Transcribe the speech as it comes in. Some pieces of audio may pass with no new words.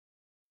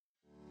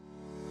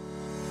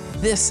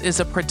This is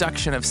a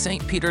production of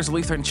St. Peter's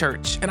Lutheran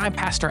Church, and I'm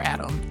Pastor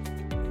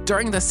Adam.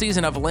 During the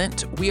season of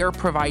Lent, we are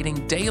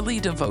providing daily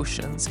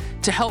devotions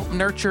to help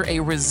nurture a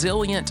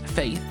resilient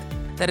faith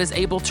that is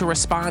able to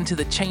respond to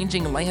the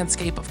changing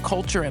landscape of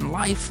culture and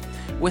life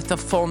with the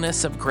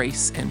fullness of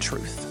grace and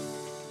truth.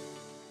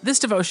 This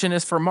devotion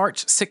is for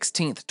March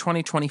 16th,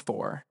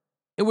 2024.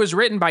 It was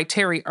written by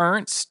Terri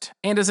Ernst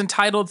and is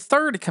entitled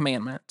Third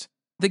Commandment,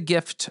 the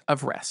Gift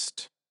of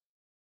Rest.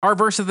 Our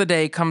verse of the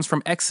day comes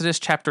from Exodus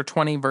chapter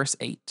 20, verse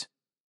 8.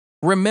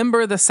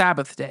 Remember the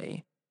Sabbath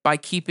day by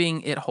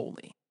keeping it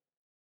holy.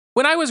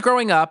 When I was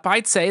growing up,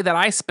 I'd say that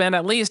I spent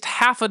at least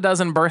half a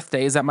dozen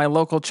birthdays at my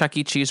local Chuck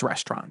E. Cheese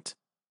restaurant.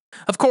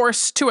 Of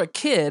course, to a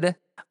kid,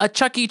 a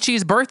Chuck E.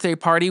 Cheese birthday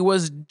party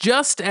was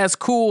just as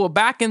cool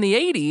back in the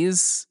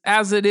 80s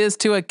as it is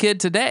to a kid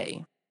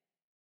today.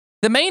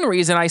 The main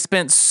reason I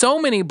spent so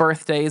many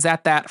birthdays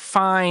at that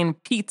fine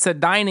pizza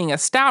dining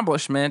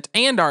establishment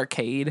and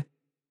arcade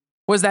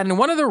was that in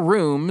one of the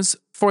rooms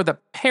for the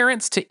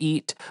parents to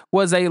eat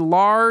was a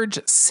large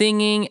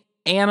singing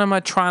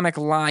animatronic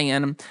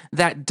lion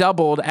that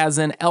doubled as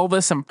an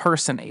Elvis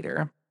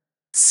impersonator,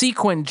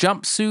 sequin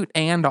jumpsuit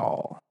and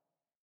all.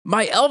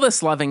 My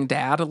Elvis-loving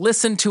dad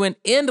listened to an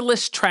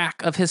endless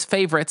track of his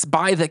favorites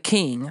by the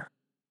King,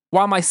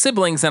 while my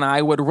siblings and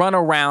I would run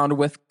around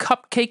with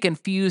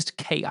cupcake-infused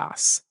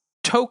chaos,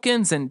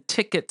 tokens and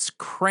tickets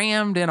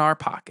crammed in our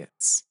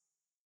pockets.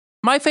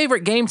 My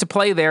favorite game to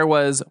play there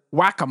was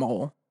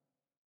whack-a-mole.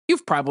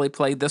 You've probably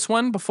played this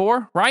one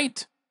before,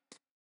 right?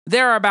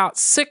 There are about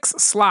 6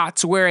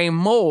 slots where a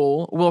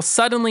mole will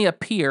suddenly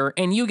appear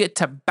and you get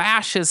to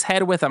bash his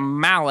head with a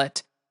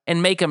mallet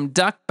and make him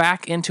duck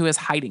back into his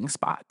hiding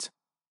spot.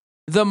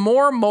 The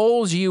more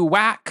moles you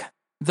whack,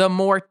 the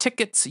more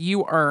tickets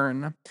you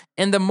earn,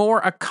 and the more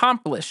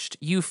accomplished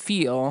you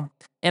feel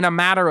in a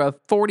matter of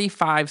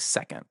 45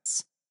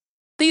 seconds.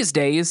 These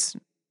days,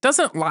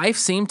 doesn't life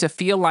seem to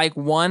feel like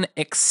one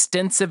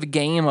extensive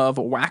game of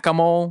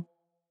whack-a-mole?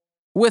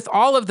 With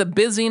all of the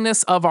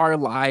busyness of our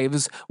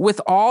lives, with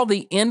all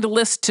the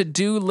endless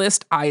to-do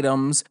list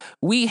items,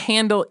 we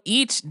handle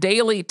each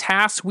daily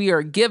task we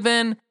are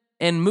given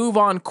and move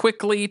on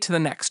quickly to the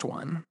next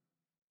one.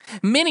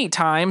 Many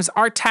times,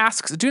 our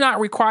tasks do not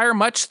require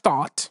much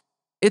thought.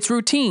 It's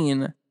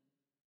routine,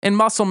 and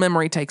muscle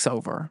memory takes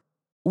over.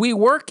 We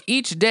work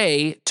each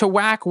day to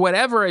whack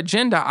whatever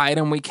agenda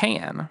item we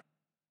can.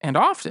 And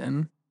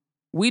often,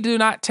 we do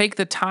not take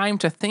the time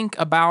to think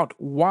about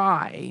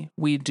why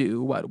we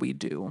do what we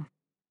do.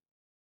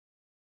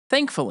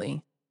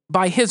 Thankfully,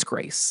 by His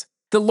grace,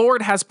 the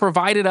Lord has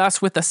provided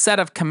us with a set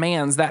of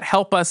commands that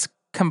help us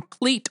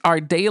complete our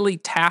daily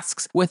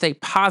tasks with a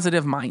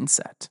positive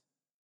mindset.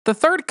 The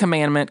third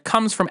commandment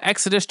comes from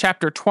Exodus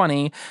chapter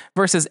 20,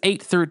 verses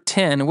 8 through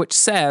 10, which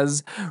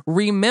says,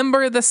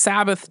 Remember the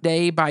Sabbath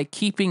day by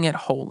keeping it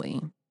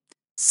holy.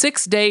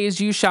 6 days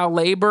you shall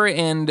labor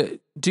and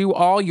do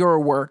all your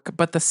work,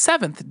 but the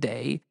seventh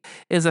day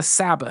is a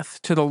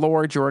Sabbath to the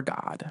Lord your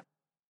God.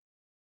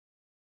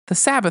 The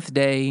Sabbath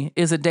day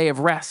is a day of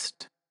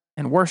rest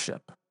and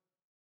worship.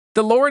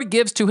 The Lord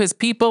gives to His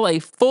people a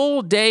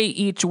full day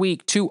each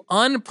week to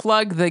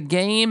unplug the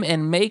game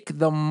and make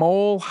the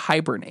mole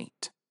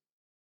hibernate.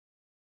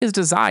 His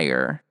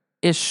desire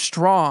is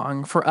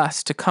strong for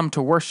us to come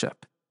to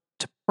worship,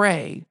 to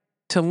pray,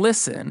 to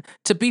listen,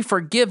 to be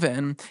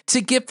forgiven,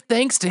 to give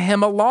thanks to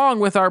Him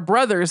along with our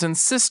brothers and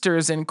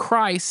sisters in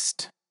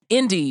Christ.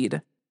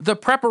 Indeed, the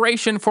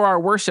preparation for our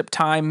worship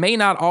time may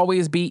not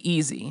always be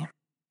easy.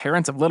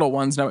 Parents of little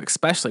ones know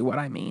especially what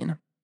I mean.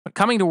 But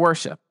coming to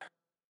worship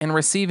and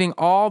receiving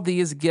all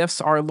these gifts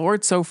our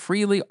Lord so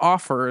freely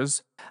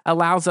offers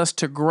allows us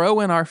to grow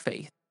in our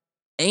faith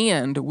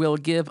and will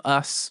give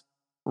us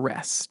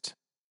rest.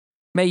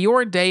 May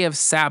your day of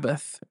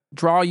Sabbath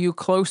draw you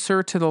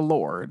closer to the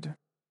Lord,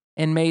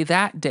 and may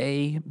that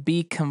day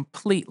be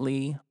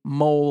completely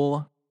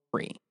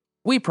mole-free.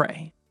 We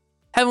pray.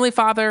 Heavenly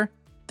Father,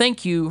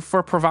 thank you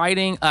for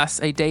providing us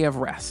a day of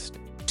rest,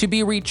 to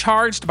be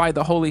recharged by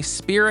the Holy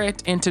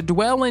Spirit and to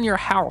dwell in your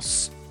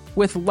house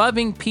with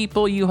loving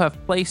people you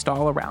have placed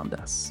all around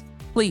us.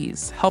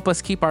 Please help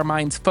us keep our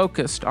minds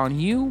focused on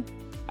you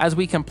as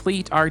we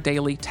complete our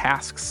daily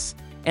tasks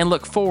and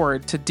look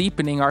forward to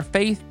deepening our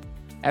faith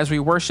as we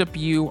worship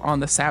you on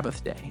the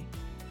Sabbath day.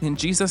 In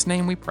Jesus'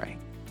 name we pray.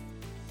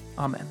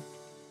 Amen.